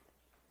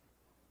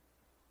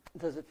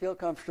Does it feel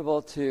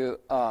comfortable to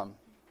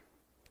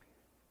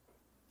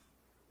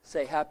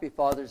say Happy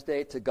Father's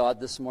Day to God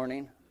this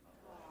morning?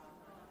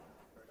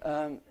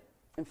 I'm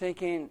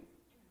thinking,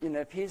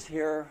 if He's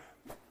here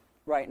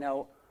right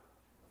now,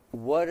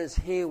 what does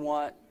He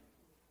want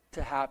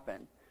to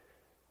happen?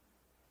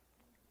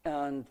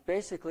 And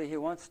basically, He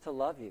wants to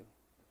love you.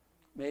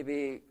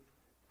 Maybe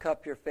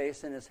cup your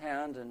face in His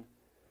hand and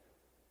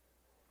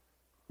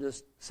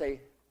just say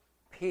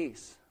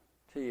peace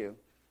to you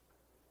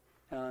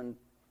and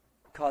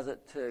cause it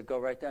to go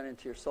right down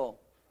into your soul.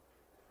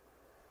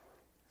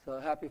 So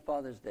happy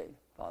Father's Day,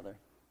 Father.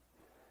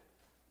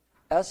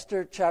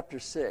 Esther chapter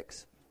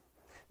 6.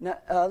 Now,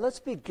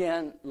 let's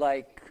begin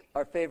like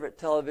our favorite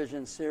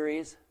television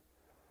series.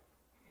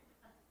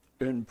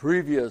 In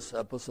previous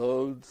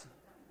episodes.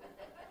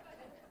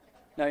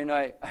 Now,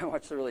 I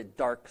watched a really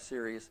dark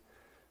series,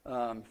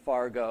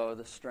 Fargo,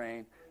 The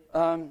Strain.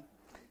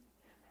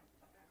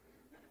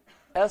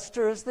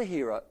 Esther is the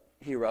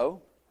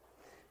hero.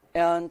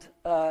 And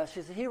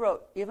she's a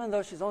hero, even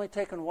though she's only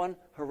taken one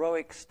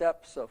heroic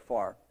step so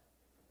far.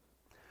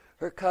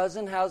 Her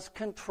cousin has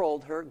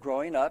controlled her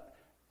growing up,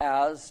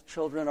 as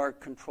children are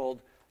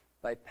controlled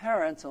by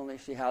parents, only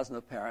she has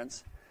no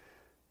parents.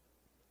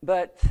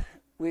 But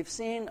we've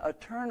seen a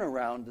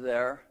turnaround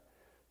there,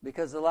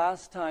 because the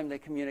last time they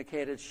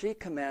communicated, she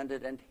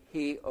commanded and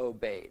he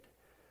obeyed.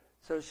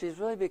 So she's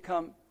really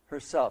become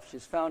herself.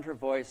 She's found her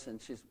voice,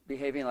 and she's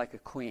behaving like a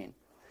queen.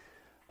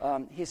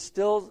 He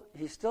still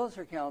is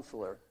her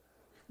counselor,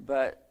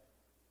 but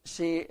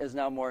she is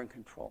now more in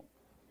control.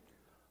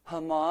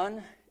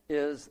 Haman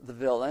is the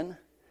villain,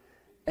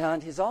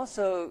 and he's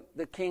also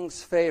the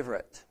king's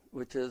favorite,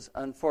 which is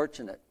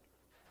unfortunate.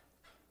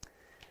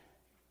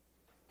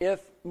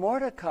 If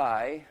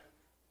Mordecai,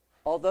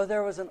 although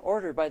there was an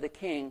order by the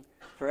king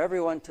for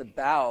everyone to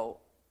bow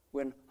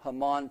when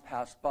Haman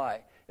passed by,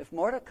 if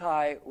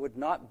Mordecai would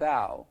not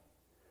bow,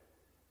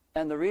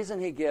 and the reason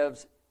he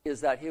gives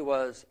is that he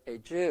was a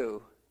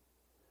Jew,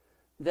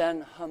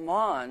 then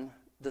Haman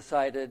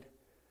decided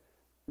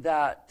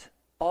that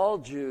all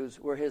Jews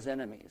were his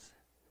enemies.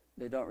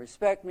 They don't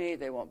respect me,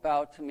 they won't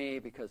bow to me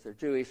because they're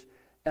Jewish.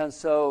 And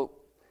so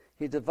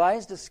he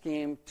devised a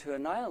scheme to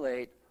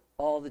annihilate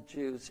all the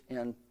Jews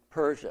in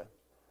Persia.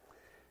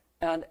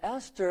 And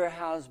Esther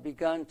has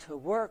begun to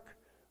work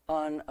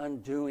on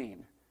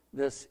undoing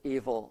this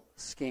evil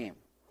scheme.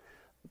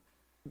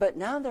 But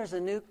now there's a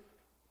new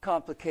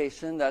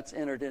complication that's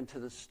entered into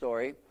the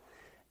story,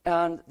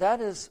 and that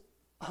is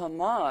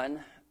Haman,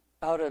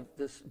 out of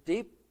this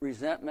deep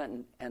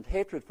resentment and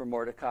hatred for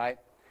Mordecai,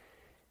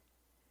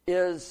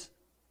 is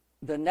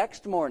the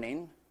next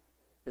morning,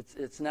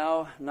 it's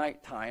now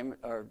nighttime,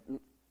 or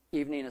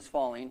evening is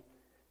falling,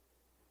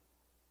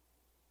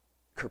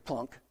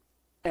 kerplunk,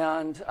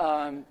 and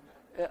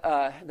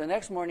the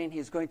next morning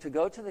he's going to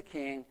go to the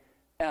king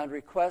and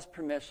request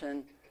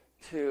permission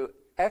to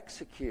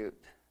execute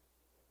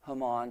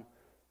Haman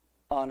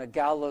on a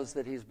gallows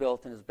that he's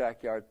built in his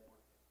backyard.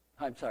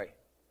 I'm sorry.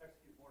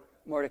 Execute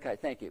Mordecai,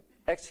 thank you.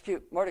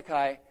 Execute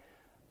Mordecai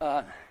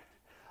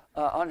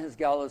on his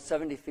gallows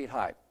 70 feet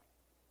high.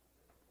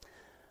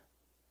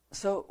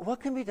 So what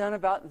can be done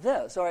about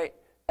this? All right,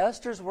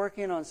 Esther's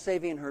working on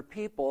saving her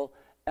people,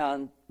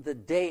 and the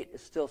date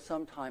is still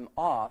some time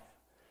off.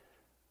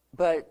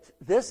 But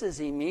this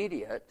is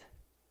immediate.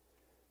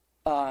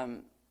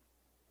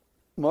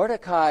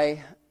 Mordecai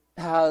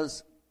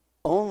has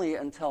only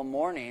until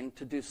morning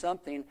to do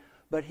something,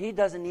 but he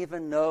doesn't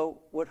even know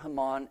what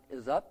Haman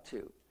is up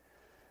to.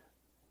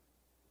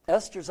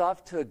 Esther's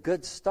off to a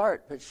good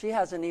start, but she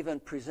hasn't even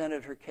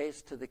presented her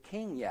case to the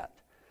king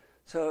yet.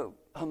 So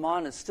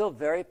Haman is still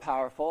very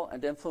powerful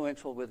and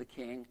influential with the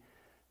king.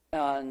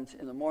 And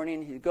in the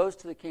morning, he goes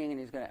to the king and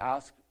he's going to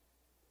ask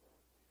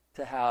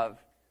to have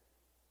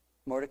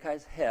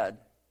Mordecai's head.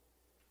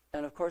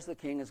 And of course, the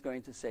king is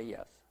going to say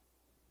yes.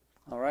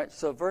 All right,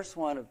 so verse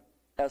 1 of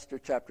Esther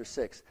chapter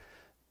 6.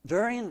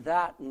 During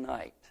that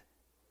night,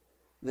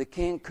 the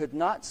king could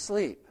not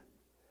sleep,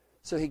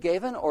 so he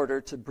gave an order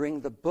to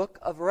bring the book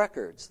of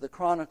records, the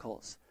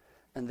Chronicles,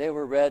 and they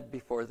were read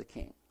before the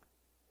king.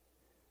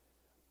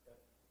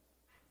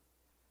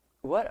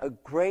 What a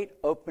great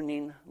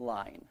opening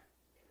line.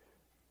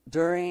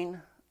 During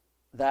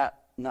that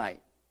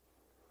night.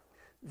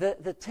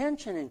 The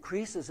tension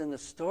increases in the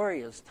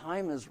story as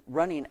time is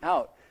running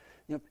out.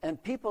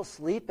 And people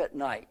sleep at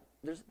night.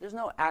 There's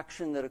no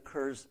action that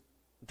occurs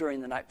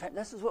during the nighttime.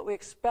 This is what we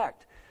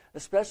expect,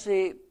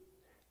 especially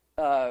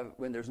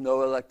when there's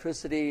no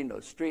electricity, no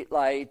street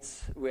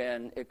lights.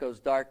 When it goes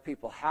dark,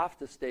 people have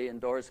to stay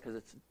indoors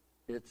because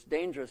it's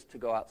dangerous to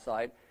go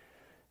outside,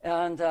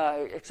 and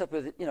except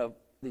with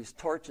these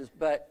torches.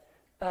 But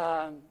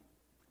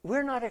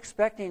we're not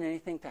expecting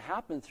anything to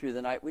happen through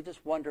the night. We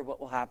just wonder what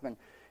will happen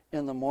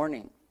in the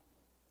morning.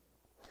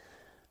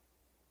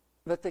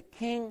 But the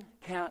king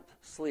can't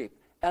sleep.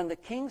 And the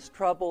king's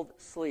troubled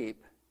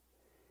sleep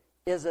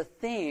is a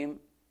theme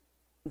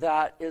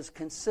that is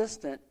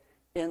consistent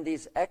in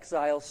these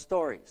exile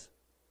stories.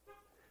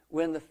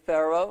 When the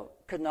Pharaoh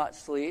could not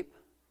sleep,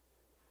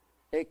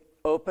 it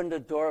opened a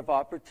door of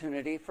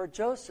opportunity for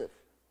Joseph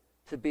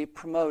to be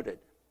promoted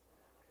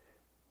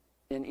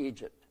in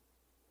Egypt.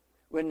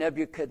 When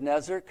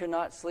Nebuchadnezzar could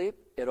not sleep,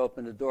 it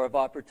opened a door of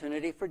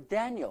opportunity for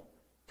Daniel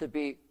to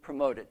be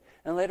promoted.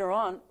 And later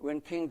on,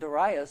 when King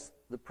Darius,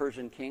 the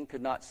Persian king,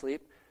 could not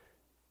sleep,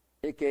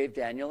 it gave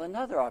Daniel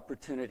another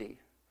opportunity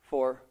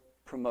for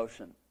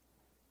promotion.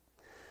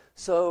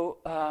 So,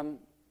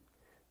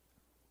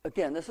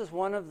 again, this is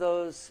one of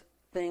those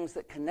things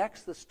that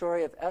connects the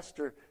story of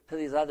Esther to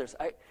these others.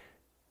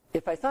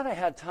 If I thought I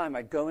had time,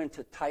 I'd go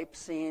into type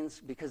scenes,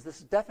 because this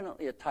is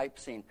definitely a type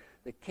scene.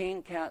 The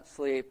king can't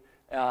sleep,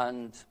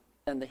 and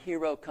the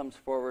hero comes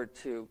forward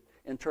to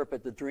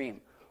interpret the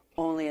dream.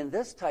 Only in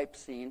this type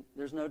scene,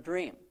 there's no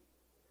dream.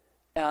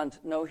 And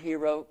no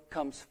hero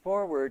comes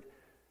forward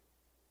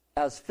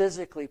as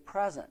physically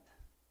present.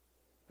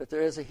 But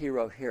there is a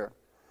hero here.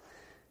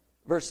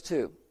 Verse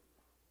 2.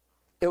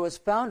 It was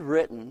found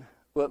written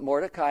what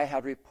Mordecai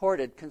had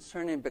reported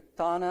concerning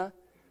Bigthana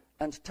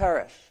and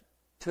Teresh,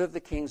 two of the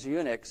king's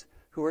eunuchs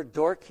who were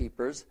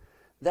doorkeepers,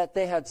 that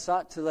they had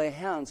sought to lay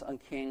hands on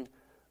King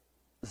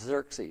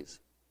Xerxes.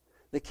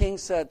 The king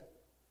said,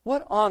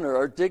 "What honor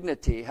or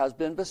dignity has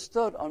been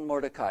bestowed on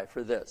Mordecai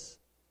for this?"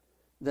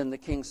 Then the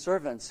king's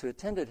servants who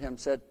attended him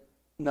said,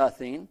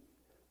 "Nothing.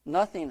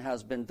 Nothing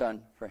has been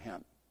done for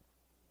him."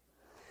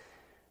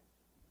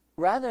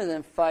 Rather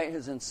than fight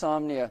his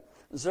insomnia,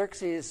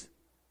 Xerxes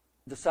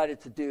decided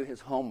to do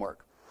his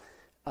homework.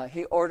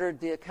 He ordered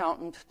the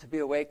accountant to be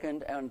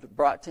awakened and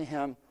brought to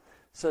him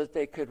so that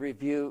they could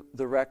review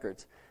the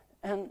records.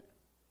 And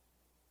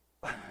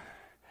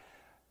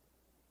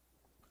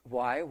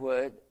why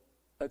would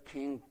a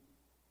king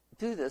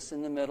do this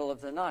in the middle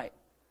of the night?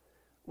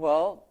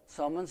 Well,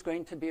 someone's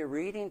going to be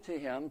reading to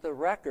him the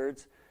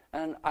records,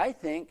 and I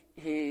think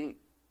he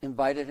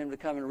invited him to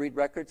come and read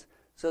records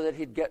so that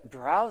he'd get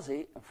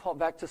drowsy and fall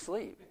back to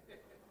sleep.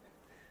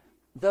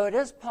 Though it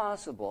is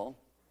possible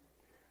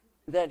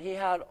that he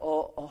had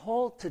a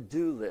whole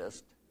to-do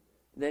list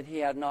that he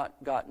had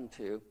not gotten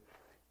to,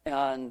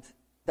 and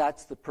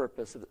that's the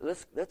purpose of it.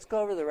 Let's go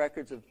over the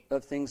records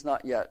of things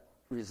not yet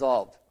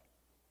resolved.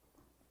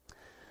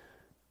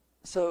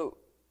 So,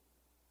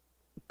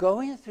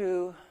 going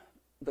through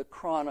the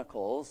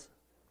chronicles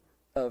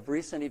of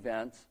recent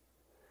events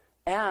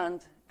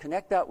and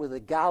connect that with the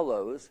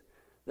gallows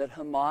that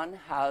Haman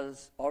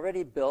has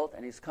already built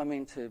and he's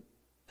coming to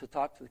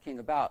talk to the king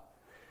about.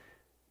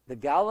 The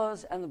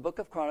gallows and the book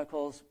of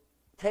Chronicles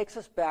takes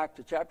us back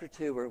to chapter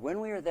 2, where when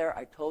we were there,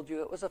 I told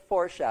you it was a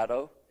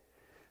foreshadow,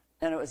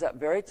 and it was that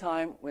very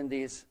time when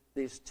these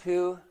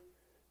two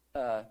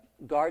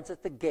guards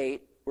at the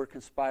gate were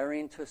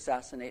conspiring to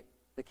assassinate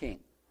the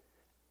king.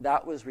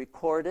 That was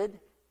recorded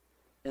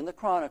in the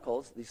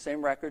Chronicles, these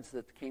same records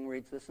that the king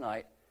reads this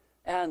night,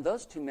 and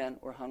those two men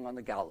were hung on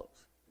the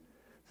gallows.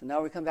 So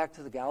now we come back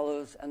to the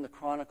gallows and the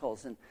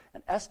Chronicles, and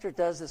Esther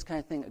does this kind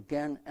of thing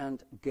again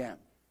and again.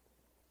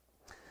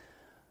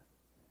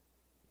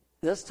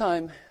 This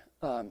time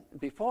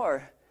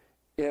before,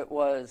 it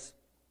was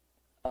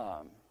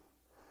the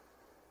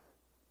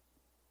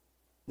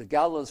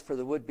gallows for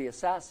the would-be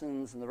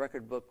assassins and the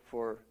record book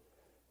for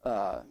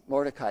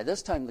Mordecai.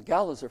 This time the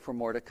gallows are for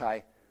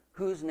Mordecai,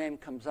 whose name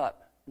comes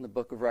up in the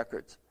book of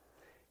records.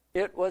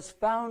 It was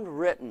found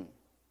written,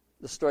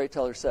 the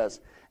storyteller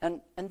says.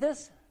 And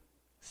this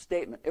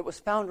statement, "it was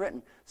found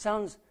written,"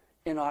 sounds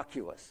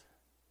innocuous,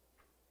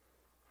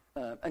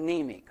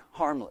 anemic,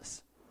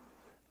 harmless.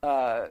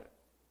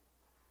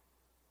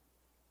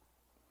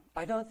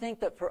 I don't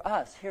think that for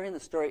us, hearing the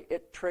story,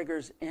 it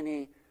triggers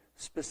any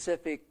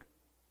specific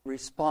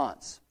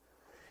response.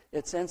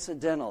 It's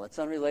incidental. It's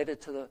unrelated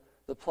to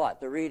the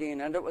plot, the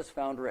reading, and it was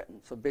found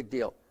written. So big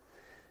deal.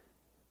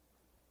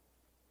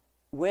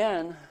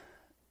 When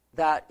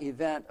that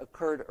event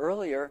occurred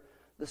earlier,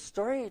 the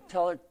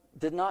storyteller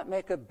did not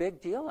make a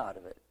big deal out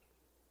of it.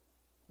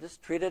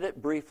 Just treated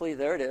it briefly.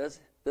 There it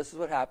is. This is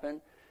what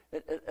happened.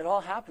 It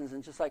all happens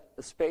in just like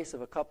the space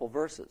of a couple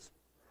verses.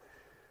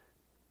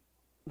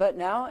 But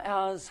now,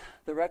 as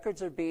the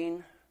records are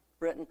being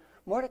written,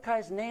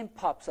 Mordecai's name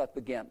pops up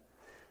again.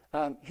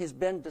 He's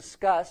been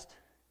discussed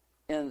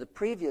in the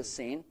previous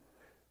scene.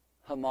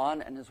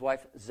 Haman and his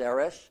wife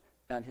Zeresh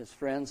and his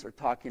friends are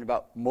talking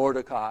about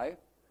Mordecai.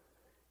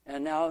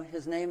 And now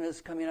his name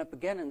is coming up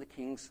again in the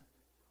king's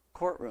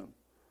courtroom.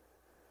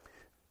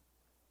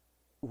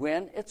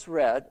 When it's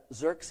read,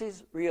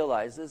 Xerxes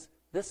realizes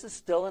this is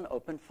still an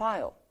open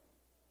file.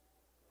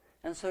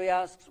 And so he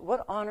asks,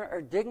 "What honor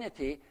or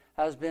dignity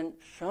has been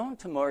shown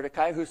to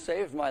Mordecai, who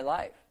saved my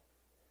life?"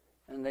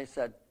 And they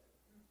said,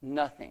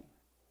 "Nothing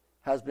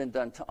has been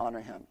done to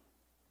honor him."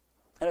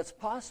 And it's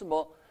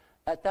possible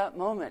at that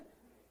moment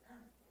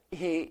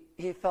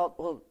he felt,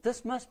 well,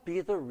 this must be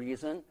the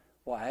reason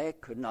why I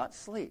could not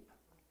sleep.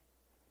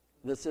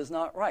 This is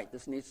not right.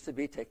 This needs to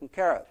be taken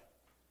care of.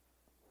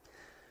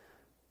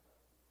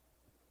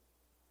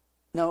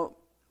 Now,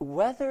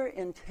 whether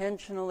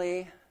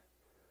intentionally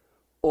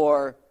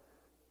or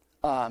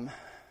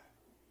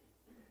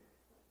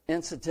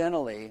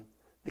incidentally,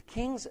 the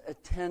king's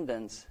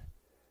attendants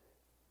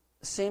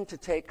seem to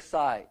take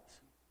sides.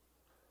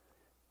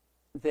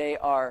 They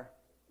are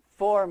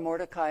for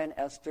Mordecai and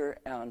Esther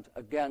and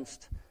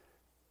against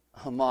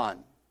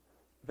Haman.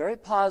 Very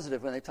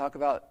positive when they talk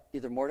about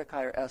either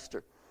Mordecai or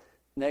Esther.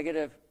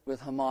 Negative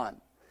with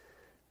Haman.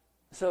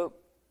 So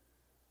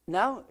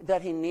now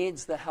that he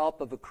needs the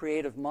help of a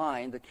creative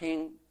mind, the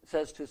king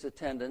says to his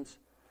attendants,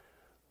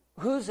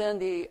 "Who's in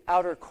the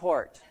outer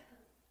court?"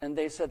 And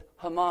they said,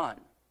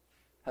 "Haman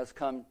has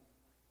come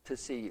to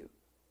see you."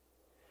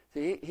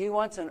 So he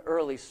wants an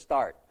early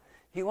start.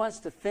 He wants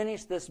to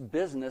finish this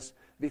business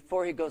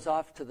before he goes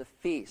off to the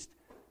feast,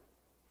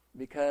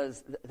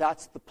 because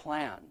that's the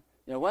plan.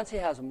 Once he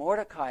has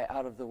Mordecai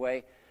out of the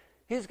way,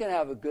 he's going to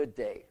have a good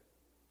day.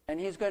 And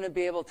he's going to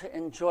be able to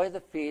enjoy the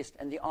feast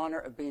and the honor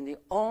of being the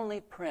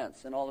only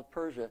prince in all of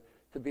Persia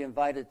to be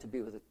invited to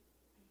be with the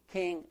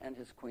king and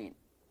his queen.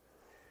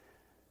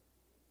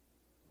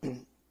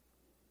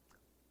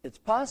 It's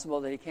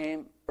possible that he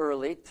came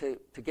early to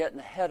get in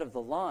the head of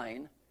the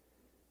line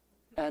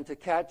and to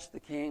catch the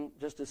king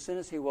just as soon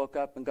as he woke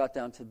up and got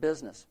down to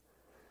business.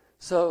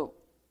 So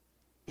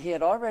he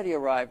had already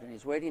arrived and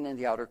he's waiting in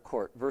the outer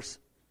court. Verse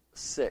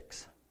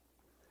 6.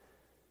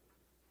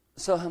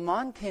 So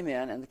Haman came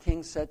in, and the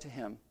king said to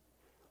him,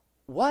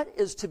 "What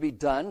is to be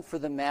done for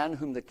the man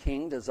whom the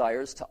king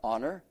desires to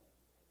honor?"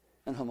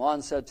 And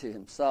Haman said to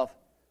himself,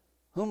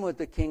 "Whom would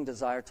the king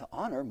desire to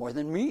honor more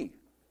than me?"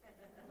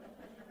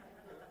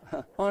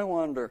 I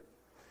wonder.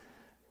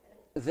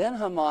 Then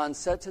Haman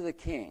said to the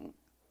king,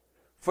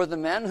 "For the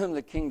man whom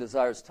the king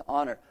desires to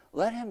honor,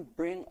 let him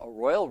bring a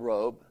royal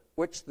robe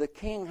which the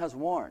king has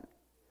worn,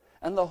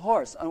 and the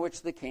horse on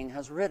which the king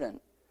has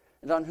ridden,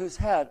 and on whose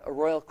head a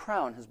royal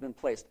crown has been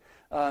placed."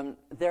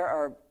 There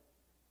are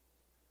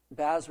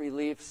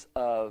bas-reliefs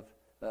of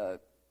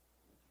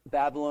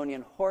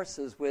Babylonian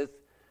horses with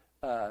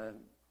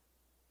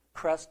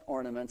crest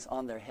ornaments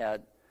on their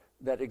head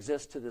that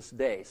exist to this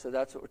day. So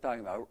that's what we're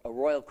talking about, a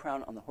royal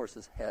crown on the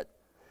horse's head.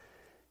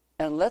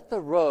 "And let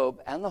the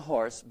robe and the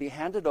horse be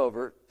handed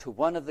over to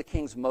one of the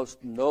king's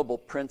most noble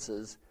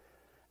princes,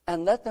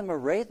 and let them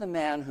array the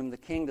man whom the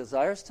king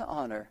desires to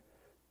honor,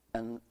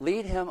 and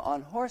lead him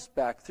on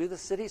horseback through the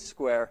city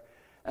square,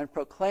 and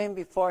proclaim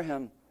before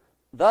him,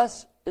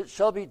 'Thus it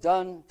shall be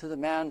done to the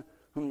man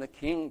whom the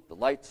king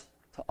delights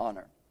to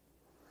honor.'"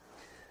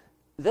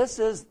 This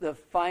is the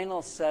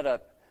final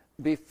setup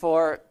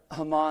before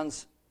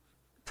Haman's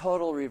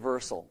total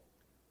reversal.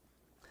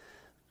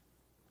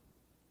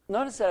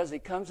 Notice that as he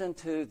comes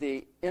into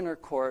the inner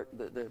court,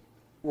 the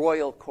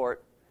royal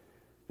court,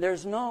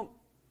 there's no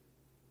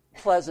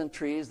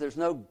pleasantries, there's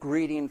no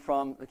greeting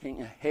from the king,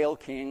 "Hail,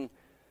 king,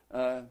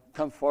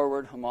 come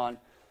forward, Haman."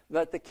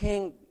 But the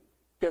king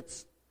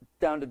gets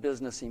down to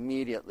business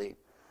immediately.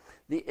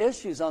 The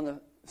issue's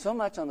so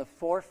much on the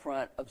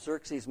forefront of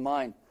Xerxes'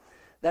 mind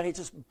that he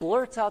just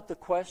blurts out the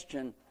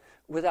question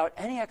without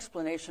any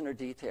explanation or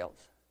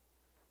details.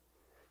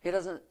 He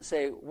doesn't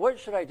say, "What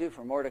should I do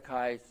for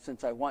Mordecai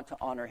since I want to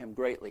honor him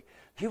greatly?"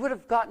 He would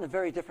have gotten a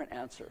very different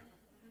answer.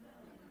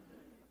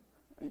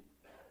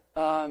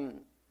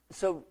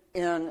 So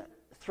in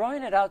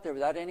throwing it out there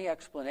without any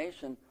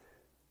explanation,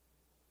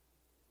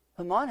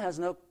 Haman has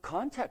no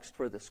context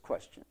for this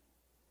question.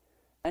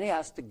 And he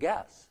has to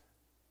guess.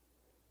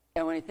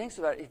 And when he thinks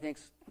about it, he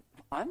thinks,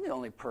 "I'm the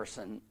only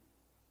person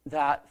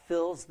that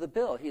fills the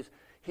bill.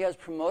 He has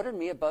promoted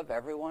me above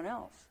everyone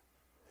else."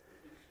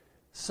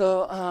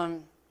 So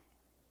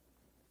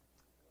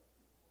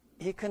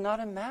he could not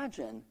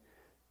imagine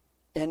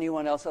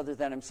anyone else other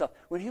than himself.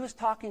 When he was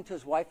talking to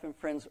his wife and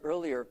friends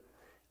earlier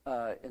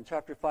in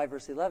chapter 5,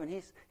 verse 11,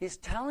 he's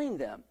telling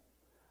them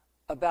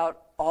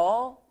about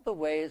all the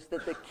ways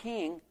that the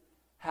king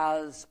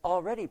has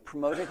already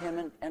promoted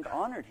him and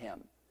honored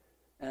him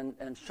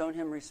and shown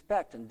him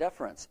respect and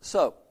deference.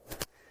 So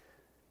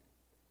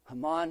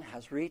Haman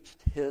has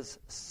reached his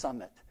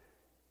summit.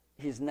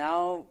 He's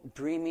now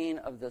dreaming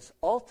of this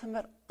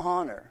ultimate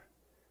honor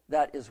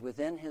that is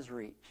within his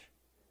reach.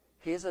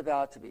 He's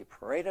about to be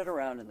paraded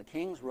around in the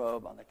king's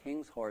robe on the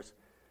king's horse,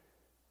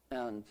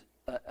 and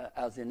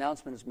as the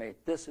announcement is made,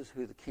 this is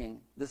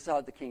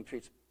how the king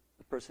treats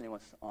the person he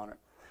wants to honor.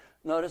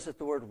 Notice that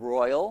the word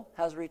royal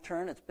has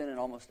returned. It's been in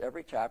almost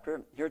every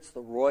chapter. Here it's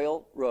the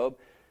royal robe,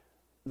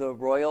 the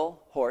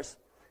royal horse.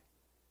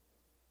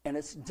 And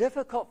it's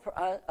difficult for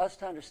us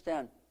to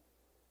understand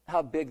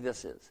how big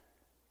this is.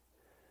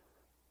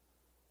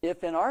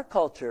 If in our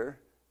culture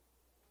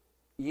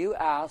you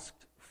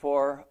asked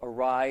for a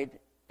ride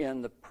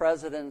in the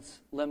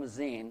president's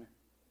limousine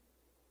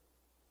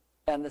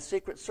and the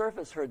Secret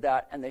Service heard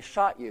that and they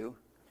shot you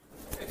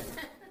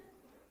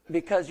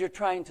because you're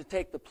trying to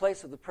take the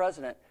place of the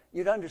president,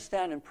 you'd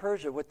understand in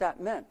Persia what that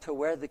meant to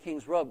wear the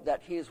king's robe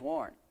that he's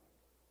worn.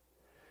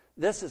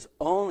 This is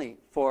only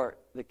for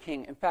the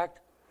king. In fact,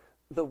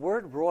 the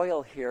word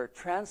royal here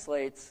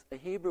translates a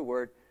Hebrew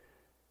word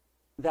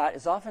that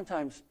is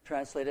oftentimes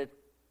translated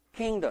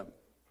kingdom,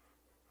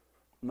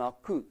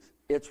 malkuth.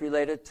 It's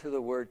related to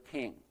the word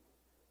king,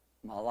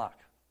 malak.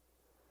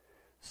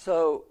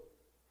 So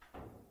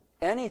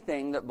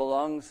anything that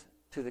belongs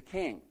to the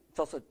king, It's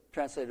also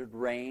translated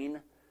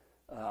reign.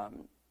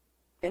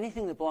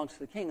 Anything that belongs to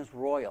the king is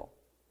royal.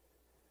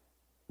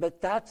 But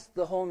that's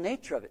the whole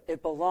nature of it.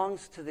 It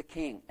belongs to the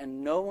king,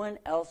 and no one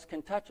else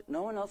can touch it.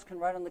 No one else can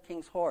ride on the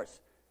king's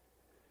horse.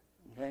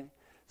 Okay?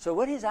 So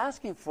what he's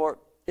asking for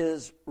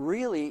is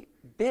really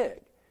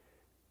big.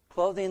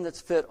 Clothing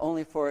that's fit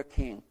only for a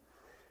king.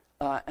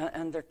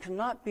 And there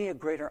cannot be a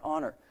greater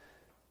honor.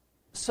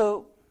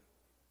 So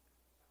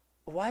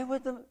why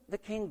would the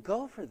king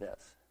go for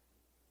this?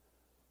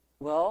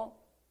 Well,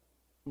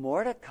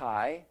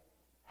 Mordecai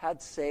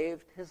had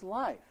saved his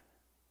life.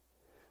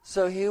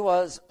 So he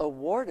was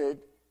awarded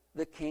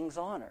the king's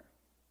honor.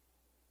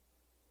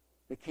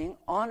 The king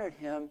honored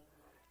him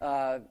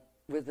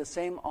with the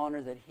same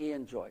honor that he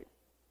enjoyed,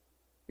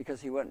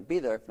 because he wouldn't be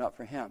there if not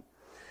for him.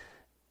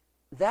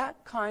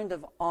 That kind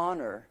of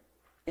honor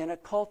in a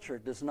culture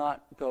does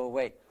not go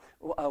away.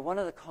 One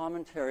of the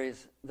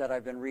commentaries that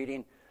I've been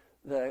reading,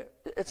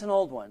 it's an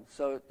old one,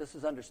 so this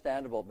is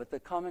understandable, but the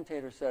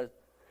commentator says,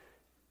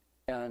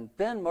 and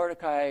then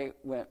Mordecai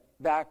went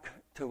back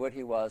to what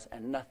he was,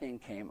 and nothing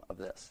came of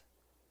this.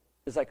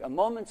 It's like a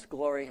moment's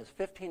glory, his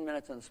 15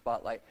 minutes in the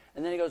spotlight,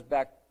 and then he goes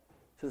back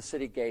to the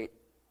city gate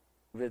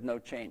with no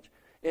change.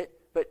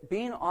 But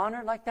being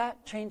honored like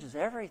that changes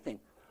everything.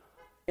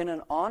 In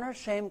an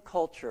honor-shame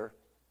culture,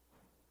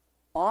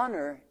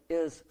 honor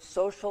is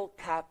social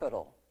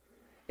capital.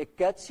 It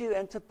gets you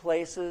into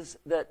places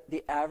that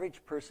the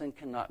average person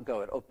cannot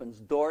go. It opens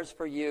doors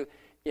for you.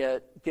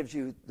 It gives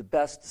you the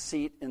best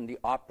seat in the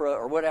opera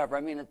or whatever.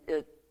 I mean,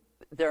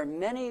 there are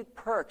many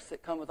perks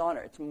that come with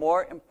honor. It's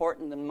more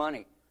important than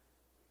money.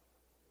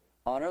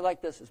 Honor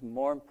like this is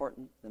more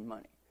important than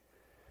money.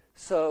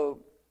 So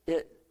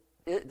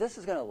this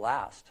is going to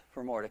last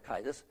for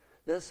Mordecai.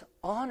 This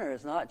honor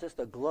is not just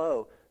a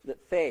glow that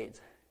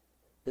fades.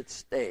 It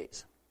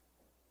stays.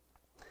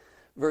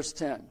 Verse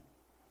 10.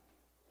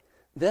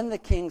 Then the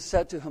king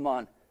said to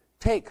Haman,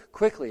 "Take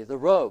quickly the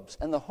robes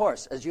and the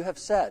horse, as you have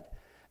said,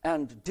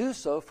 and do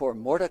so for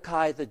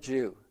Mordecai the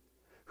Jew,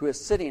 who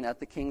is sitting at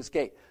the king's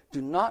gate.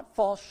 Do not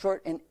fall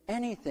short in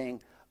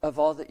anything of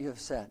all that you have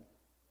said."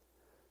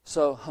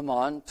 So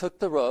Haman took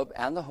the robe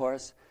and the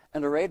horse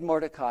and arrayed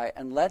Mordecai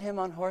and led him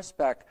on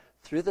horseback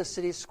through the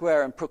city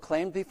square and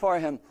proclaimed before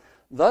him,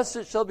 "Thus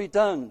it shall be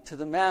done to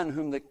the man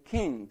whom the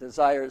king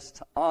desires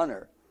to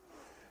honor."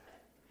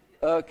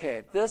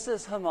 Okay, this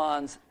is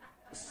Haman's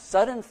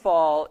sudden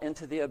fall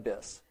into the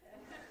abyss.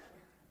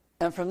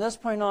 And from this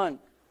point on,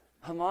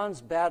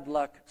 Haman's bad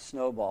luck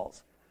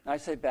snowballs. I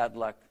say bad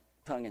luck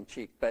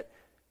tongue-in-cheek, but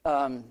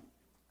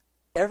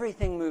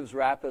everything moves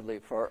rapidly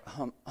for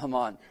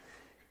Haman.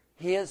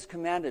 He is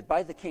commanded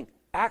by the king,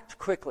 act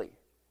quickly.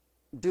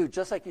 Do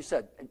just like you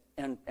said,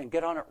 and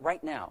get on it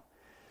right now.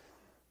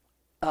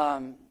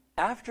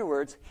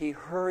 Afterwards, he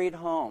hurried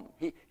home.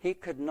 He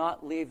could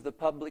not leave the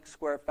public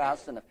square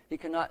fast enough. He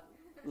could not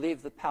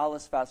leave the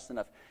palace fast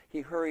enough.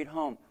 He hurried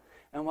home.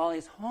 And while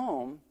he's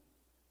home,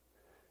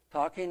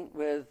 talking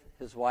with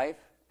his wife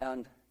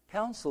and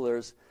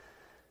counselors,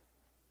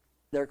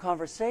 their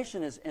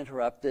conversation is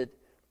interrupted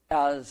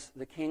as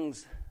the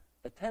king's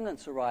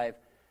attendants arrive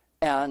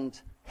and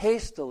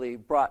hastily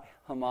brought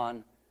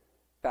Haman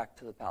back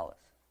to the palace.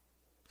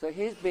 So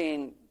he's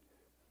being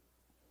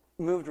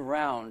moved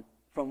around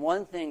from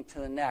one thing to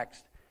the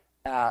next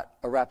at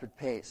a rapid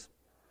pace.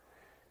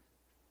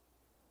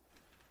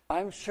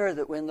 I'm sure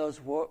that when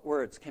those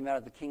words came out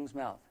of the king's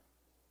mouth,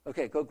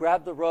 okay, go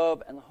grab the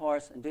robe and the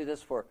horse and do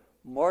this for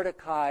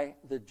Mordecai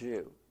the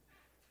Jew.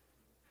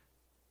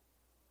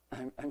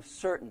 I'm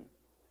certain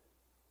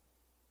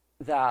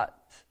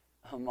that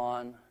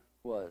Haman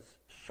was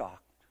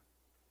shocked,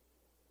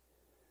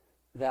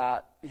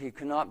 that he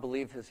could not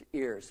believe his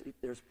ears.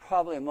 There's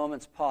probably a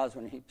moment's pause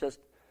when he just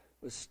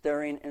was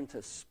staring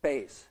into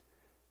space,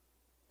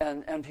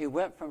 and he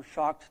went from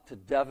shocked to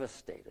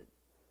devastated.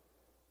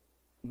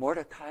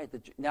 Mordecai the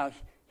Jew. Now,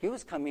 he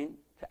was coming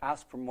to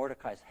ask for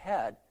Mordecai's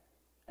head,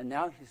 and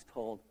now he's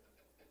told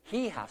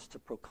he has to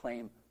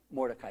proclaim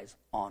Mordecai's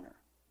honor.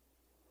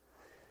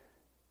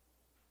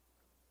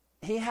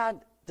 He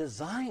had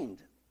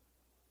designed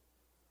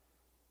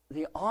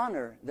the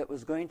honor that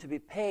was going to be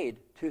paid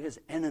to his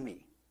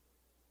enemy,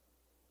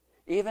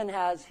 even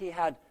as he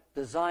had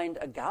designed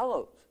a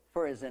gallows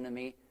for his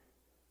enemy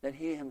that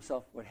he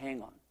himself would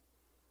hang on.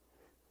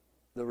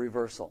 The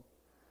reversal.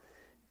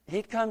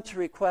 He'd come to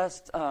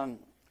request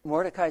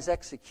Mordecai's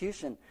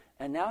execution,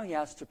 and now he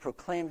has to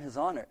proclaim his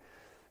honor.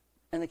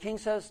 And the king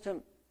says to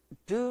him,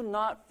 "Do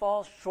not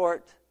fall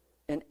short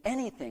in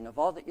anything of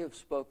all that you have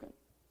spoken."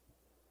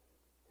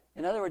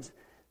 In other words,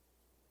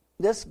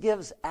 this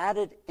gives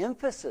added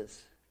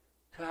emphasis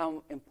to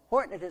how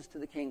important it is to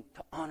the king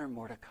to honor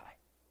Mordecai.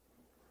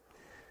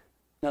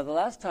 Now, the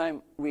last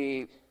time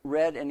we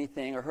read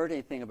anything or heard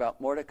anything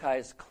about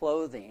Mordecai's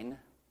clothing,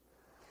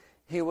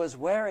 he was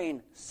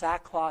wearing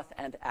sackcloth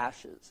and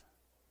ashes,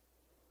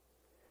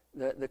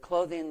 the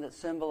clothing that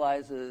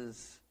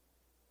symbolizes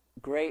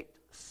great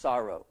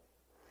sorrow.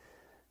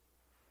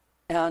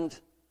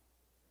 And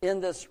in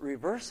this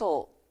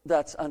reversal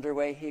that's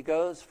underway, he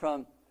goes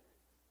from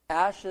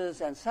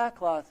ashes and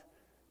sackcloth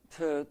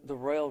to the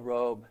royal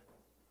robe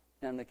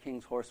and the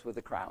king's horse with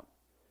the crown.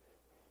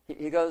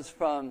 He goes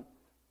from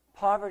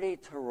poverty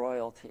to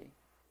royalty,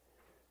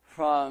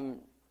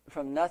 from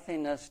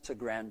nothingness to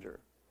grandeur.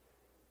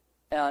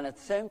 And at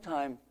the same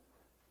time,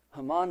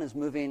 Haman is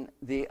moving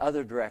the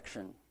other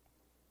direction.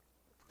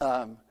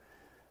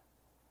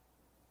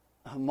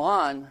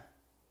 Haman,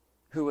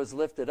 who was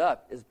lifted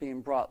up, is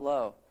being brought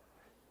low.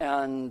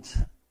 And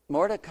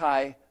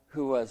Mordecai,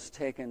 who was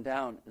taken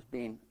down, is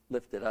being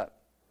lifted up.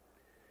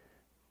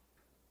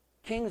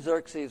 King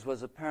Xerxes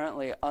was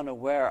apparently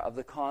unaware of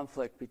the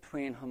conflict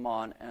between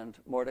Haman and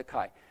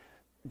Mordecai.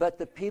 But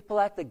the people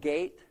at the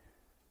gate,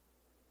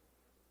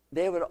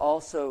 they would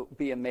also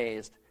be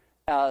amazed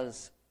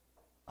as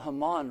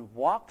Haman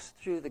walks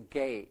through the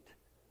gate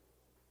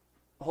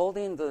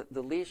holding the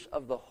leash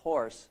of the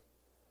horse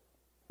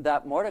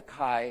that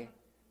Mordecai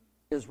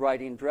is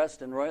riding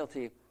dressed in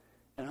royalty,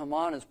 and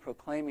Haman is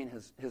proclaiming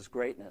his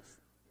greatness.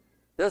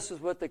 This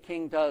is what the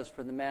king does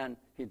for the man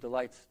he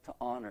delights to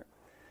honor.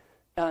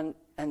 And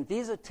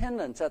these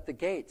attendants at the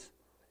gates,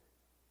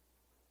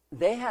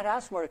 they had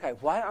asked Mordecai,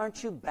 why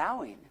aren't you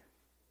bowing?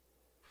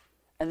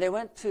 And they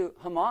went to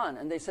Haman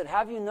and they said,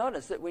 have you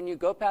noticed that when you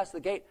go past the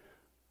gate,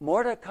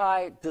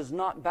 Mordecai does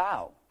not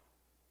bow?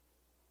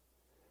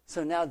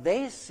 So now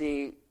they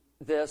see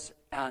this,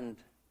 and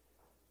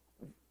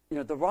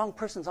the wrong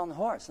person's on the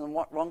horse, and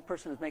the wrong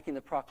person is making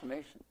the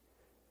proclamation.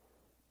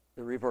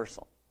 The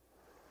reversal.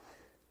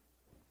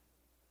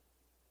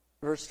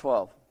 Verse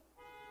 12.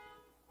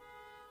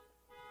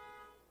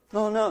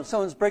 Oh no,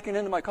 someone's breaking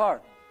into my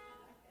car.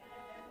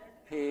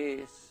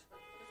 Peace.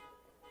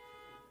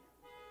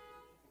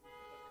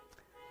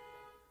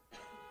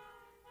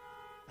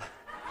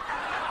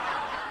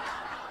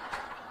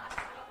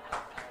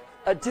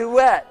 A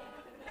duet.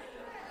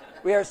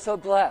 We are so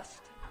blessed.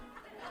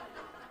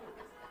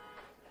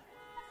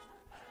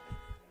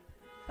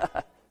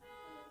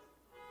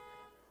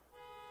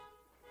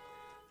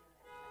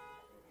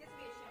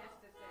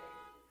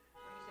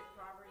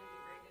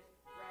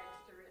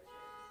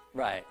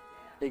 Right,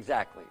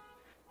 exactly.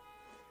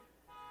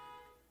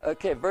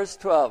 Okay, verse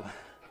 12.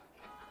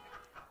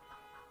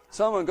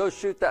 Someone go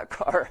shoot that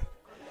car.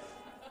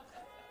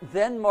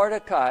 Then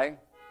Mordecai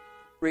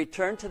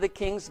returned to the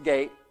king's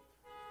gate,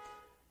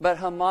 but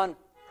Haman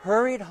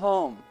hurried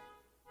home,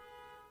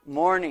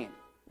 mourning,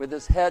 with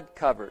his head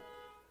covered.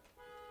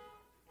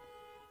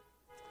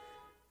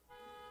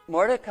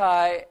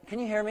 Mordecai, can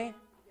you hear me?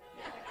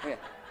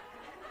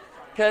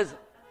 Because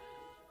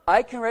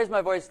I can raise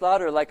my voice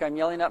louder like I'm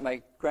yelling at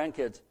my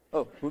grandkids.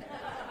 Oh.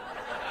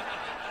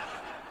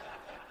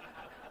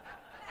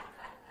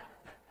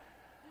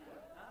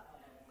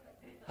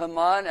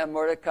 Haman and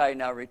Mordecai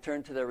now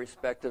return to their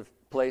respective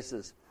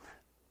places.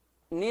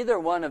 Neither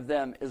one of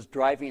them is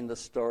driving the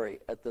story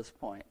at this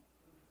point.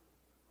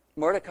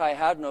 Mordecai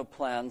had no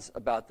plans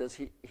about this.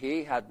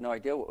 He had no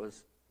idea what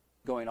was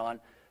going on.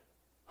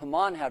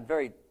 Haman had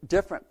very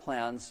different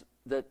plans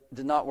that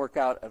did not work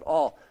out at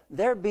all.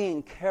 They're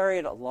being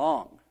carried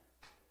along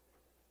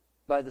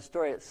by the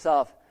story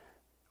itself,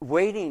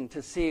 waiting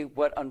to see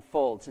what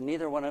unfolds, and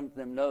neither one of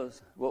them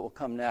knows what will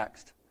come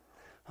next.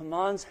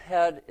 Haman's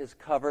head is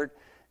covered,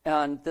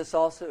 and this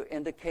also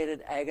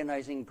indicated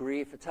agonizing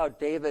grief. It's how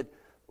David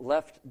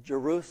left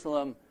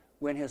Jerusalem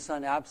when his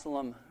son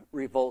Absalom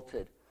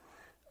revolted.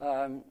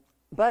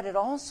 But it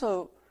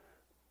also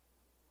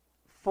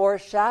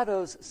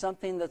foreshadows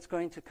something that's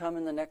going to come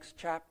in the next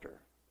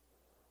chapter.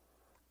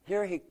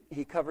 Here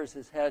he covers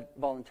his head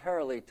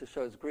voluntarily to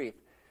show his grief.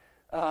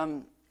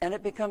 And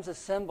it becomes a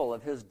symbol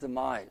of his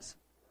demise.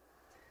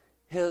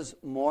 His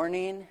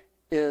mourning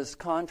is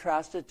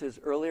contrasted to his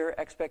earlier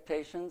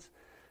expectations.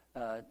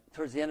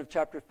 Towards the end of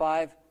chapter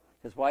 5,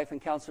 his wife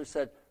and counselor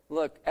said,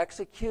 look,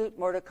 execute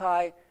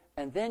Mordecai,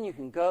 and then you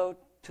can go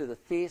to the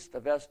feast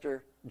of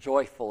Esther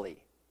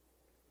joyfully.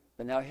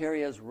 But now here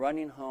he is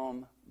running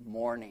home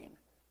mourning,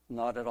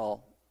 not at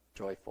all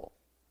joyful.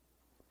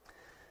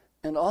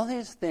 And all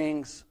these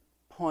things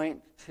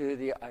point to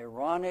the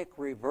ironic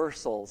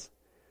reversals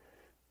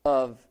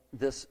of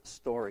this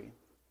story.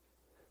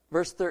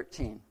 Verse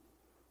 13.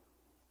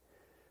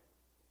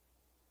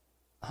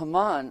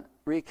 Haman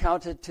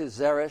recounted to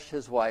Zeresh,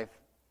 his wife,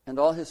 and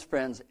all his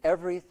friends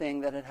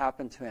everything that had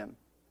happened to him.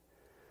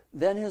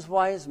 Then his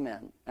wise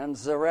men and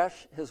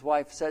Zeresh, his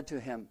wife, said to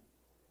him,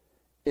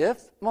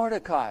 if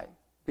Mordecai,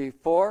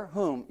 before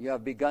whom you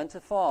have begun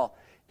to fall,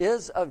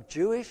 is of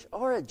Jewish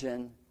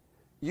origin,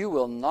 you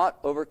will not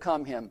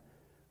overcome him,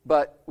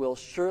 but will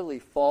surely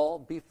fall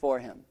before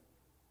him.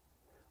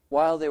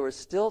 While they were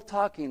still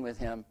talking with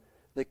him,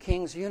 the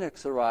king's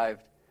eunuchs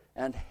arrived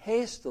and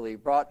hastily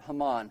brought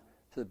Haman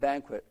to the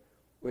banquet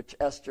which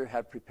Esther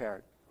had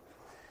prepared.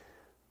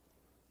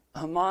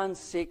 Haman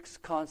seeks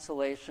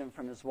consolation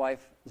from his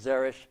wife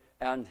Zeresh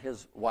and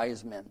his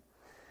wise men.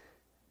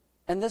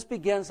 And this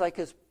begins like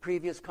his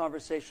previous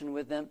conversation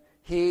with them.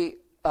 His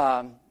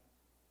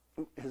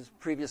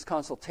previous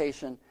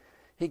consultation.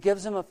 He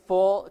gives him a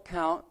full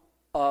account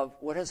of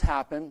what has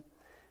happened.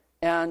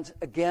 And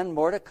again,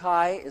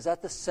 Mordecai is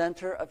at the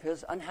center of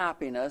his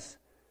unhappiness.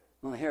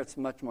 Well, here it's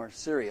much more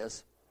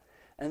serious.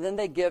 And then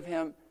they give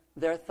him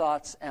their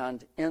thoughts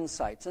and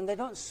insights. And they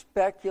don't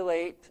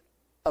speculate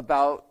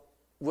about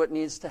what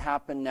needs to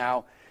happen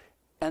now.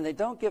 And they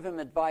don't give him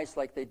advice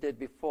like they did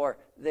before.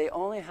 They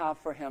only have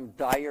for him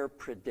dire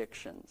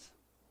predictions.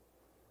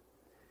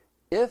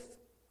 If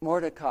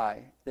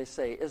Mordecai, they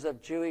say, is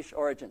of Jewish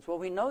origins, well,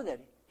 we know that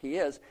he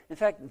is. In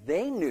fact,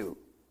 they knew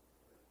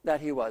that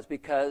he was,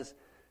 because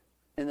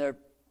in their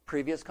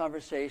previous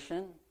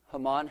conversation,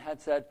 Haman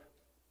had said,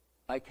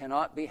 I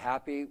cannot be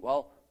happy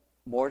while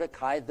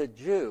Mordecai the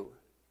Jew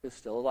is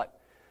still alive.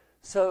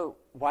 So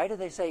why do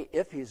they say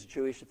if he's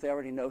Jewish if they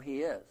already know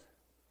he is?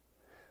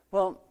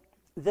 Well,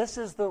 this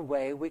is the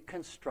way we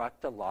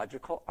construct a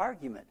logical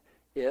argument.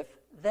 If,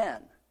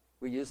 then.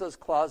 We use those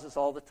clauses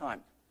all the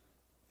time.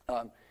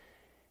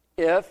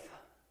 If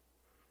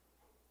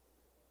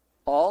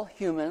all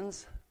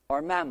humans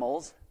are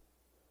mammals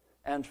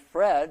and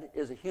Fred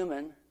is a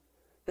human,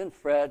 then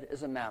Fred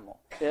is a mammal.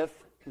 If,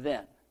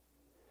 then.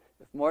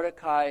 If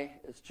Mordecai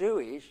is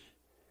Jewish,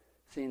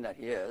 seeing that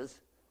he is,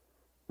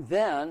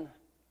 then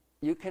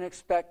you can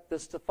expect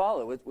this to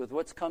follow with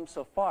what's come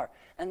so far.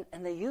 And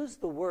they use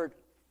the word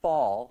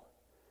fall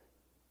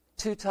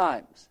 2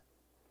 times.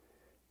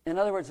 In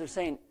other words, they're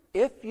saying,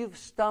 if you've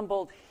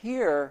stumbled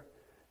here,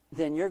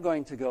 then you're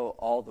going to go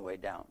all the way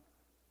down.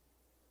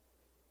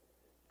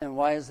 And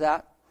why is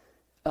that?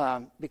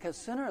 Because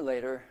sooner or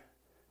later,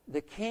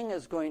 the king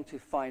is going to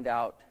find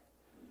out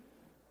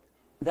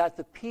that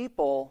the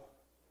people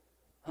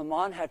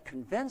Haman had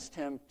convinced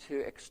him to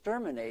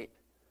exterminate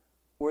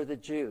were the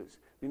Jews.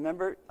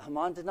 Remember,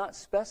 Haman did not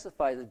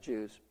specify the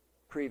Jews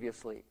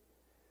previously.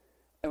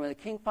 And when the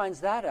king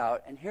finds that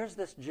out, and here's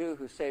this Jew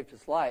who saved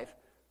his life,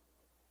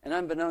 and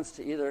unbeknownst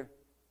to either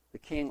the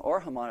king or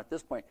Haman at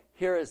this point,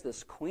 here is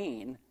this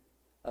queen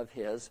of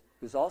his,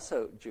 who's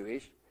also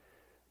Jewish,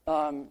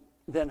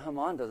 then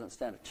Haman doesn't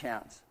stand a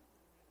chance.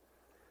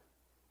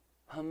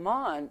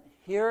 Haman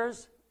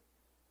hears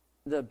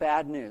the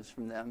bad news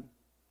from them.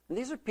 And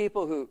these are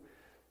people who,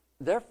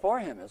 they're for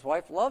him. His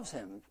wife loves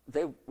him.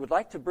 They would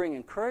like to bring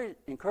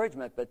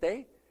encouragement, but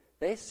they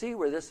see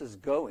where this is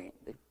going.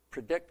 They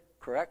predict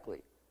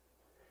correctly.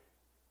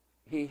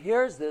 He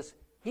hears this.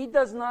 He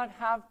does not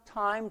have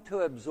time to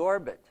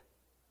absorb it.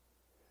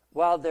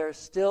 While they're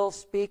still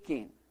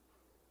speaking,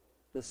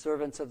 the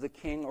servants of the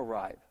king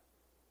arrive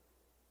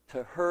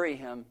to hurry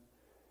him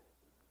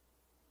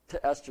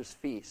to Esther's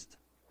feast.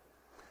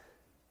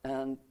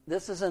 And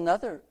this is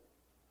another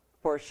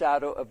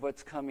foreshadow of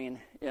what's coming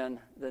in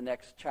the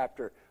next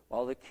chapter.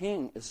 While the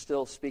king is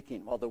still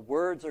speaking, while the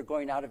words are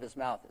going out of his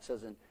mouth, it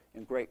says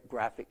in great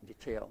graphic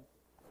detail.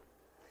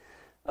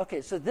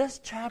 Okay, so this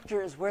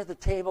chapter is where the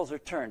tables are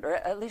turned, or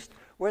at least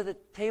where the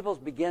tables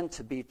begin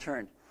to be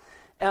turned.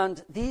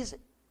 And these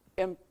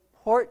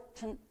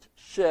important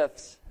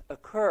shifts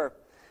occur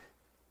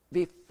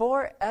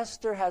before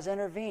Esther has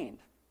intervened.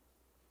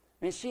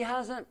 I mean, she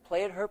hasn't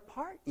played her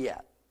part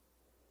yet.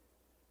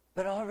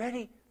 But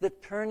already the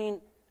turning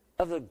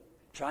of the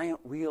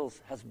giant wheels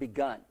has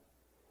begun.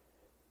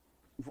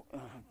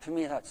 To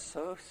me, that's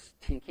so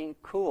stinking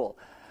cool.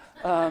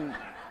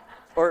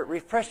 Or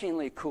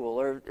refreshingly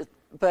cool.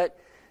 But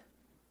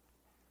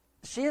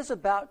she is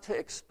about to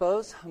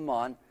expose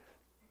Haman,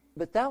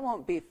 but that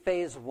won't be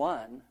phase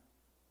 1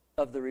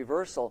 of the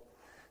reversal.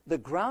 The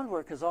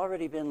groundwork has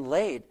already been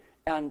laid,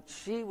 and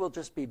she will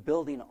just be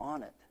building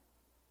on it.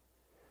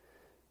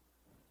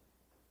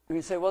 And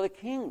you say, well, the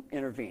king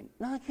intervened.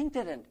 No, the king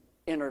didn't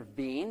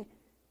intervene.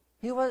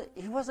 He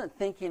wasn't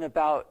thinking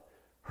about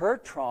her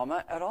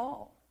trauma at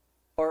all,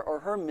 or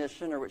her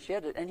mission, or what she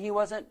had to, and he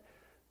wasn't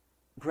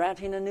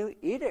granting a new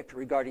edict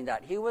regarding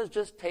that. He was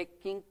just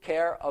taking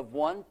care of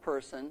one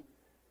person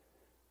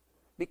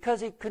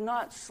because he could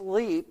not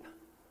sleep,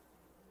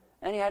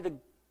 and he had to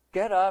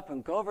get up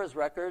and go over his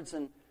records,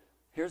 and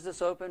here's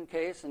this open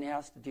case, and he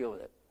has to deal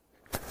with it.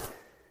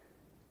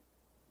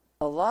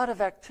 A lot of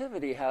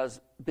activity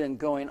has been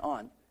going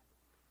on,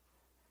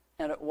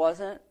 and it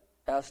wasn't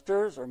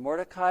Esther's or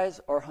Mordecai's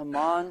or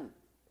Haman's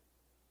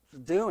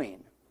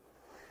doing.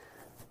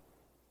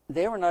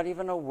 They were not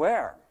even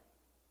aware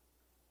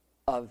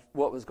of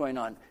what was going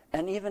on.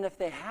 And even if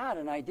they had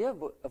an idea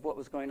of what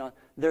was going on,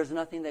 there's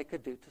nothing they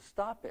could do to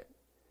stop it.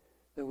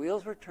 The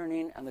wheels were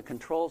turning and the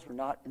controls were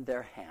not in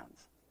their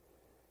hands.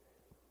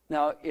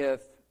 Now,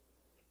 if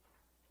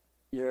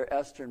you're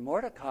Esther and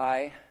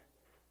Mordecai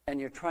and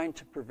you're trying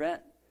to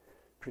prevent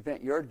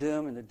your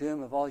doom and the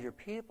doom of all your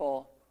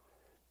people,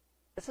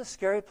 it's a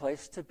scary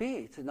place to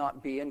be, to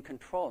not be in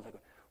control. It's like,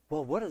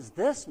 well, what does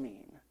this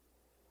mean?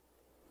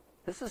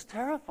 This is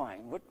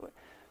terrifying. What?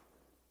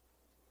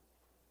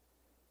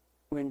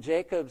 When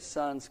Jacob's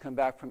sons come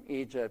back from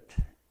Egypt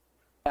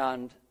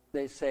and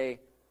they say,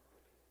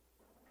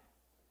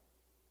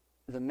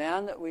 the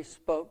man that we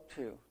spoke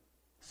to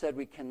said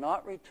we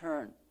cannot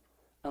return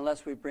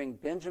unless we bring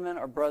Benjamin,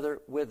 our brother,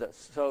 with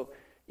us. So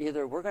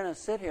either we're going to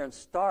sit here and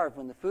starve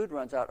when the food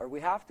runs out, or we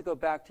have to go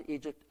back to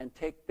Egypt and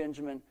take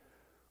Benjamin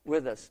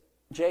with us.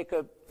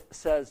 Jacob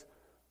says,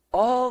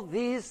 all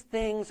these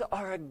things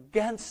are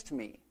against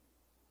me.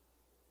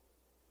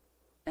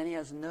 And he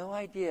has no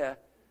idea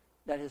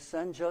that his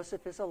son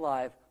Joseph is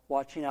alive,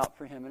 watching out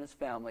for him and his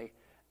family,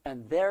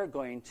 and they're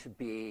going to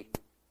be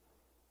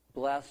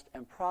blessed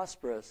and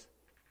prosperous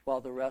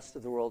while the rest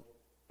of the world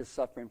is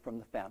suffering from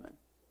the famine.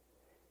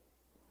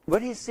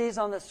 What he sees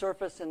on the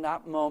surface in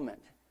that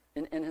moment,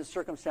 in his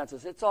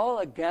circumstances, it's all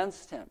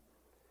against him.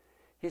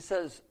 He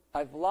says,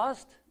 I've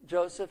lost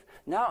Joseph.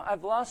 Now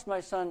I've lost my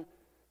son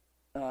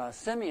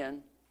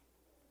Simeon.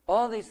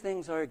 All these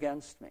things are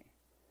against me.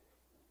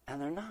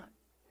 And they're not.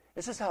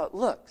 This is how it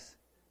looks.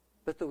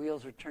 But the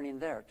wheels are turning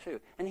there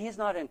too. And he's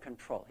not in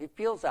control. He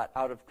feels that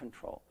out of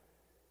control.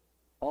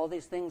 All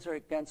these things are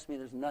against me.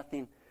 There's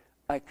nothing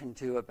I can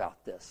do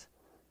about this.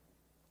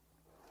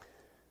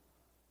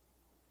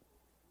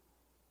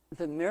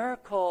 The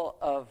miracle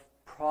of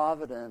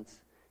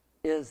providence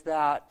is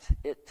that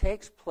it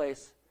takes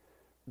place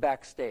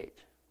backstage.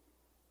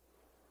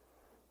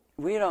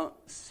 We don't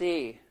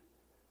see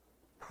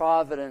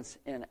providence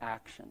in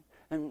action.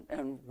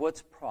 And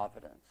what's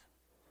providence?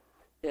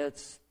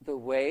 It's the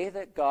way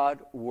that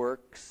God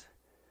works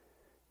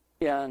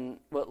in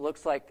what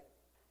looks like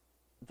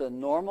the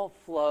normal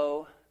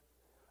flow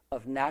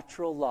of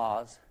natural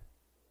laws,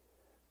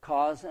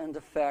 cause and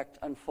effect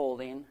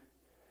unfolding,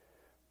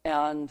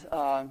 and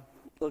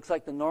looks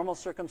like the normal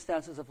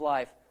circumstances of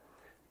life,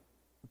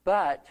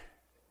 but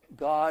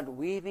God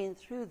weaving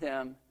through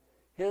them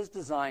his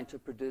design to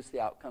produce the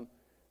outcome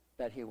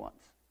that he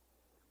wants,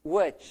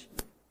 which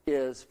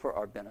is for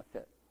our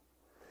benefit.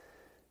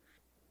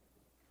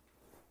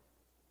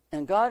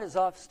 And God is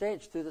off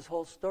stage through this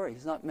whole story.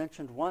 He's not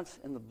mentioned once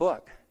in the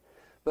book.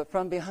 But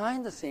from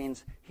behind the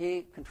scenes,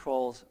 he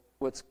controls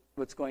what's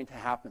going to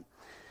happen.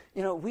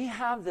 You know, we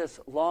have this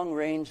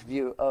long-range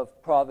view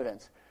of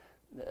providence,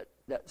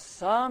 that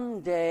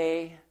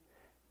someday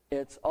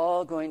it's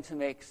all going to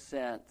make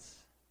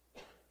sense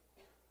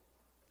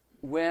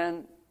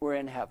when we're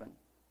in heaven.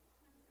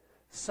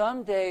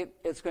 Someday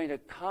it's going to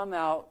come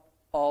out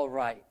all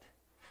right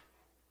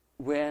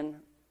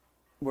when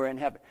we're in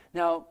heaven.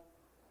 Now,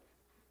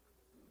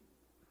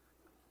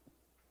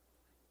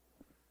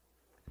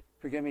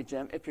 forgive me,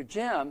 Jim. If you're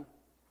Jim,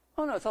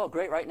 oh no, it's all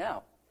great right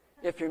now.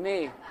 If you're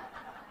me,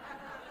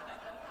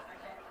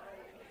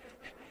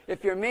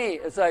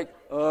 it's like,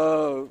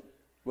 oh,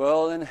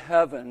 well, in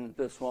heaven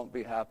this won't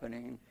be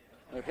happening.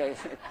 Okay,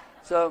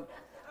 so,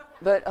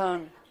 but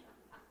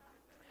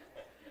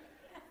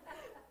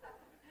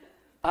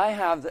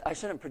I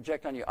shouldn't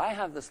project on you. I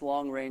have this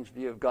long-range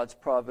view of God's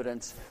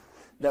providence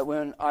that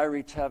when I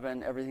reach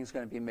heaven, everything's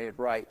going to be made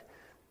right.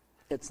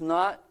 It's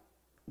not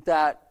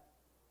that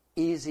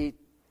easy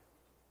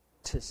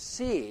to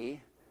see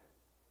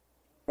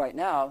right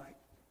now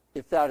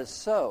if that is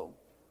so.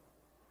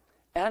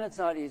 And it's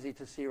not easy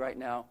to see right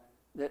now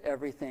that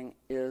everything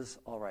is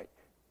all right.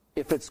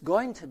 If it's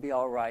going to be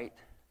all right,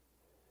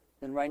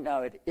 then right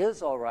now it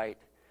is all right,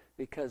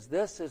 because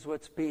this is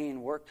what's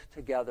being worked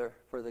together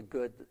for the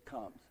good that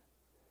comes.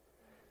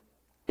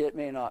 It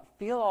may not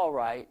feel all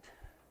right,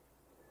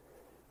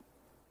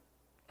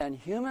 and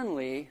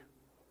humanly,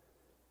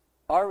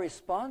 our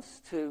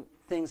response to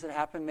things that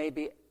happen may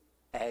be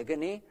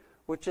agony,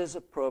 which is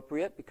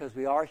appropriate because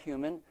we are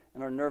human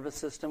and our nervous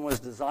system was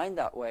designed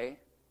that way.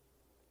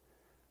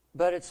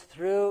 But it's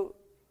through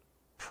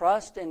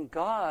trust in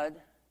God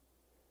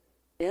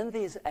in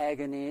these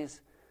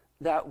agonies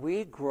that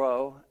we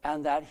grow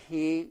and that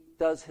he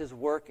does his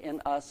work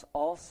in us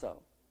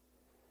also.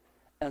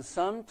 And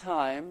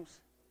sometimes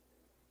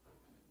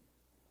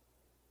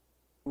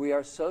we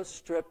are so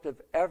stripped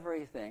of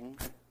everything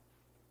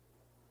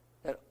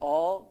that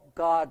all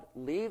God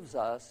leaves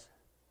us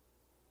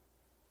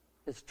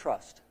is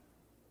trust.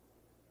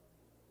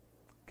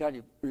 God,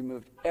 you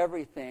removed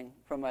everything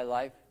from my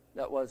life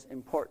that was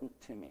important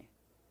to me.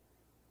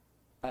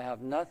 I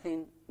have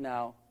nothing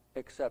now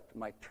except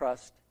my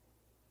trust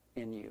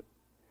in you.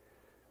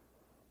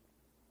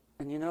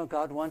 And you know,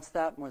 God wants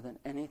that more than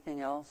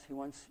anything else. He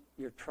wants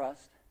your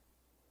trust.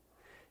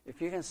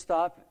 If you can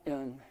stop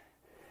in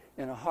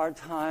a hard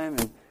time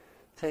and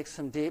take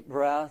some deep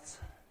breaths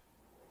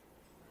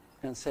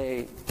and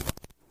say,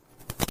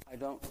 I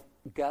don't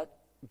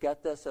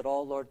get this at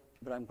all, Lord,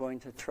 but I'm going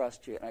to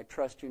trust you, and I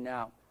trust you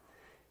now.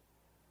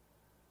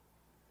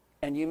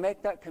 And you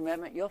make that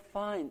commitment, you'll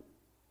find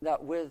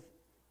that with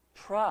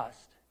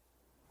trust,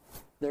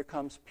 there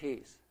comes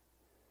peace.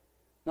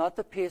 Not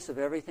the peace of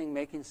everything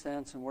making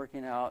sense and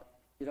working out.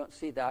 You don't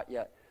see that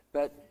yet.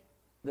 But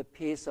the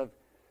peace of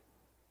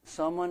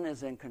someone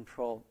is in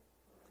control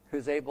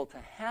who's able to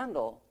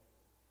handle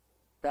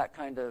that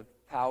kind of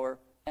power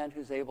and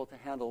who's able to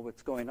handle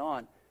what's going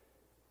on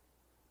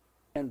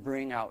and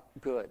bring out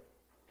good.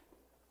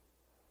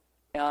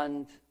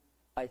 And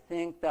I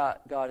think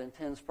that God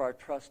intends for our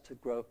trust to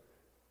grow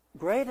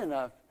great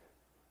enough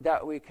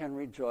that we can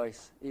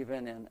rejoice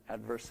even in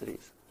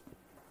adversities.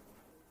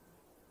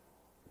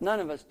 None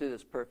of us do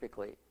this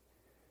perfectly.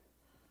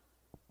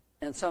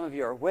 And some of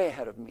you are way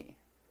ahead of me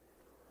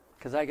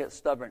because I get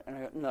stubborn. And I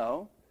go,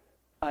 no,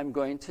 I'm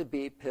going to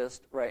be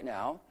pissed right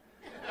now.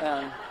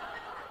 And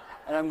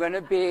I'm going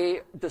to be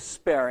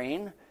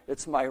despairing.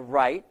 It's my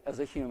right as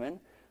a human.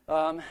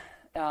 But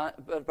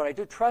I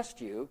do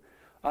trust you.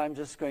 I'm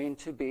just going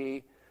to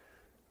be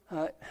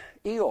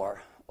Eeyore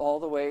all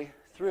the way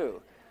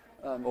through.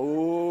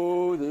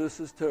 Oh, this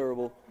is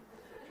terrible.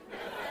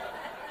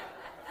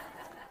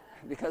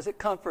 Because it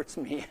comforts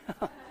me.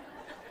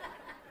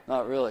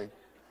 Not really.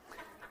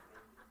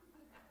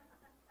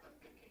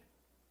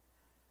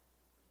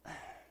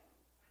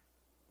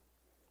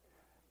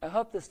 I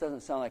hope this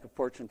doesn't sound like a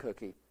fortune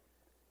cookie,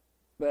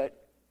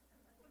 but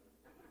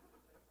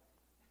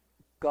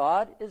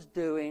God is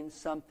doing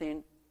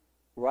something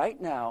right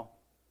now,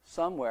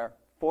 somewhere,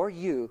 for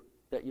you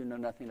that you know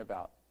nothing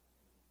about.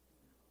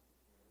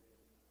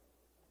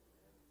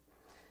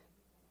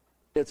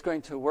 It's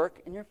going to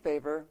work in your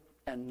favor,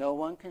 and no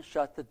one can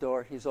shut the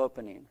door he's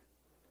opening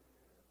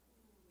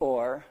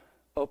or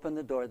open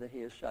the door that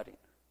he is shutting.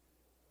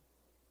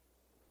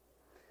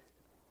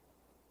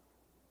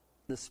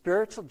 The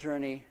spiritual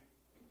journey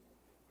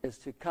is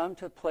to come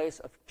to a place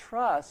of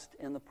trust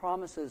in the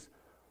promises,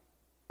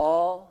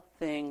 all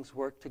things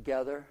work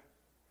together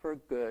for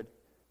good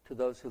to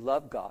those who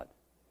love God.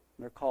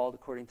 They're called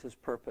according to his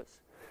purpose.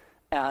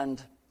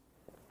 And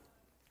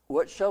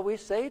what shall we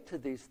say to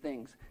these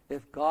things?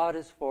 If God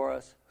is for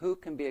us, who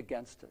can be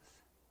against us?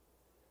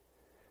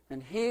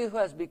 And he who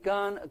has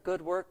begun a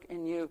good work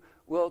in you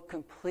will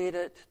complete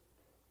it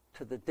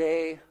to the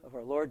day of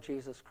our Lord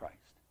Jesus Christ.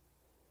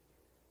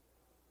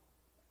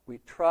 We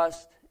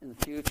trust in the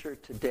future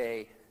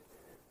today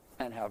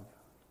and have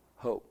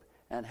hope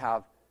and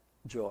have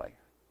joy.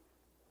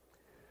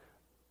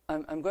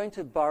 I'm going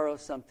to borrow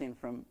something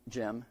from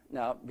Jim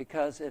now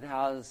because it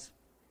has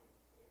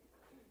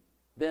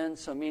been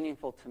so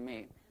meaningful to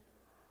me.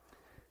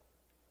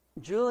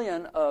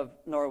 Julian of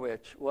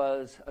Norwich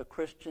was a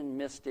Christian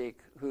mystic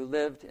who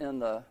lived in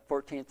the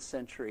 14th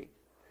century.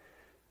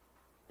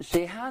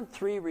 She had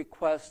 3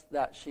 requests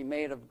that she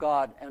made of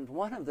God, and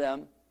one of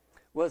them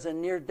was a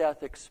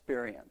near-death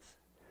experience.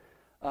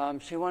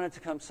 She wanted to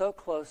come so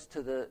close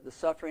to the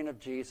suffering of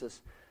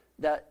Jesus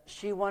that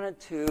she wanted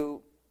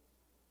to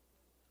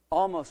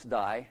almost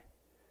die.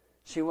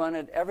 She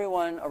wanted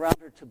everyone around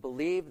her to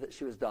believe that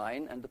she was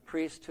dying, and the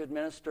priest to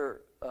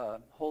administer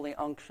holy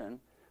unction,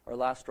 or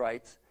last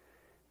rites,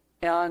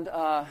 and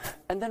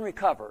then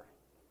recover.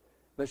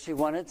 But she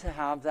wanted to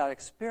have that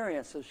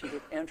experience so she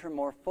could enter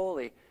more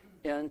fully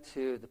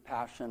into the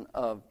passion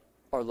of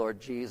our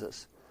Lord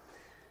Jesus.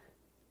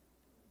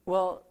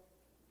 Well,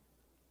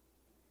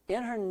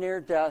 in her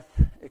near-death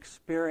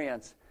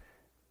experience,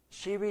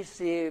 she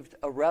received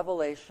a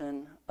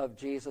revelation of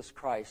Jesus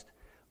Christ,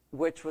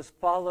 which was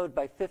followed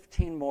by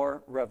 15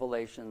 more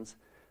revelations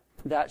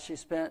that she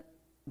spent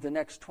the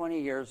next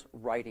 20 years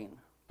writing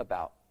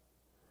about.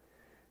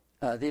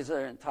 These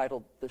are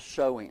entitled The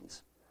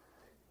Showings.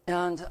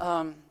 And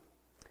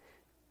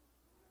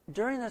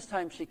during this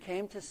time, she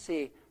came to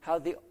see how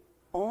the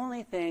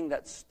only thing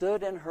that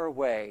stood in her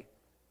way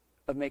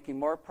of making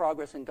more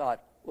progress in God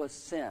was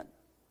sin.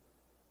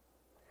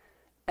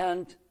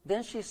 And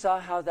then she saw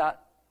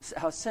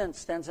how sin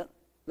stands in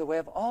the way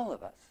of all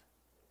of us.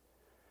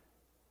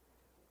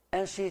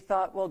 And she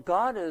thought, well,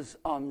 God is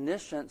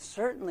omniscient.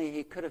 Certainly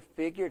he could have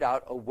figured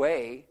out a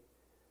way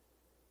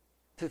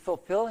to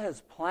fulfill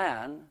his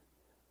plan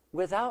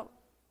without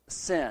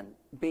sin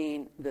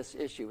being this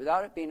issue,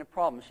 without it being a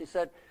problem. She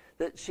said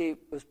that she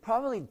was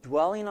probably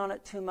dwelling on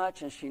it too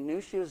much, and she knew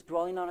she was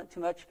dwelling on it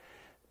too much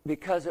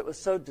because it was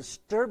so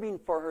disturbing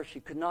for her she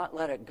could not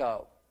let it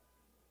go.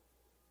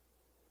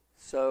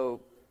 So,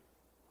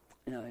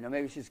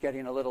 maybe she's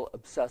getting a little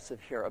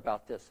obsessive here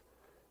about this.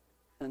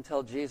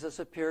 Until Jesus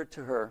appeared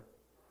to her,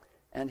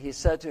 and he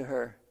said to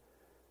her,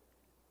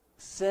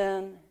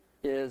 sin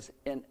is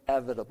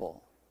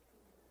inevitable.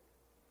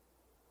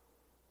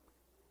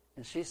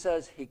 And she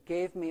says, he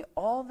gave me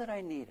all that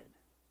I needed.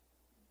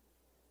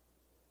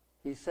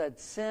 He said,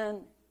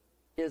 sin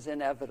is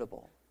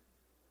inevitable,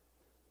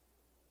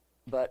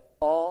 but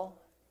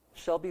all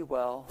shall be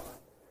well,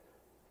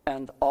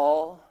 and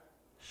all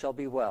shall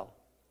be well,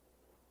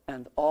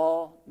 and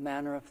all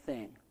manner of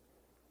thing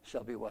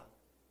shall be well.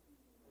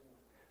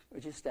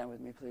 Would you stand with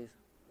me, please?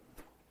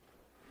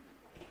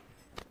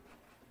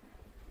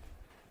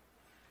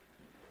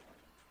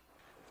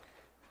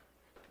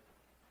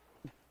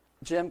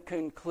 Jim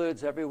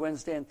concludes every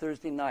Wednesday and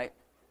Thursday night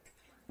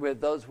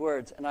with those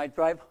words, and I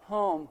drive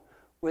home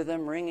with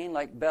them ringing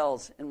like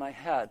bells in my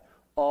head.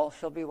 All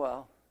shall be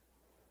well.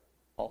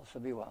 All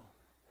shall be well.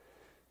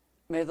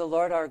 May the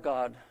Lord our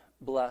God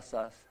bless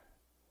us,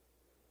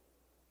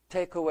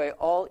 take away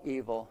all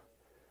evil,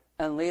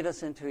 and lead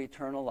us into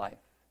eternal life.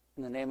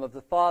 In the name of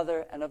the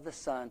Father, and of the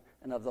Son,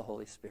 and of the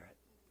Holy Spirit.